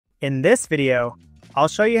In this video, I'll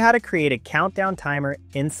show you how to create a countdown timer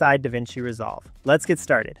inside DaVinci Resolve. Let's get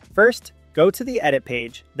started. First, go to the Edit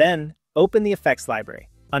page, then open the Effects library.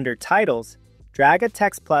 Under Titles, drag a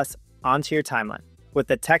Text Plus onto your timeline. With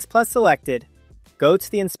the Text Plus selected, go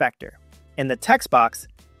to the inspector. In the text box,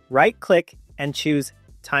 right-click and choose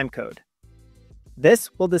Timecode.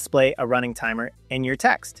 This will display a running timer in your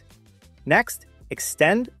text. Next,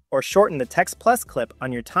 extend or shorten the Text Plus clip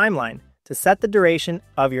on your timeline to set the duration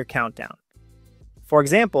of your countdown. For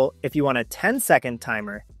example, if you want a 10-second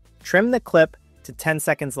timer, trim the clip to 10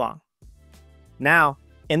 seconds long. Now,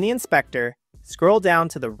 in the inspector, scroll down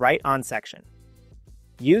to the Write On section.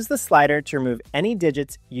 Use the slider to remove any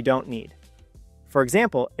digits you don't need. For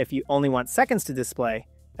example, if you only want seconds to display,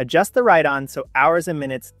 adjust the Write On so hours and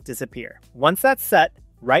minutes disappear. Once that's set,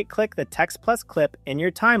 right-click the Text Plus clip in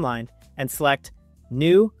your timeline and select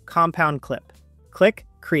New Compound Clip. Click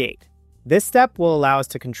Create. This step will allow us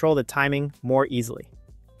to control the timing more easily.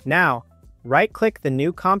 Now, right-click the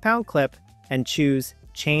new compound clip and choose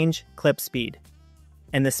Change Clip Speed.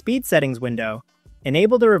 In the Speed Settings window,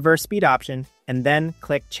 enable the reverse speed option and then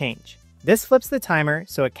click Change. This flips the timer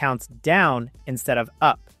so it counts down instead of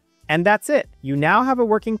up. And that's it! You now have a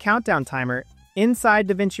working countdown timer inside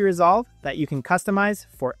DaVinci Resolve that you can customize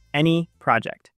for any project.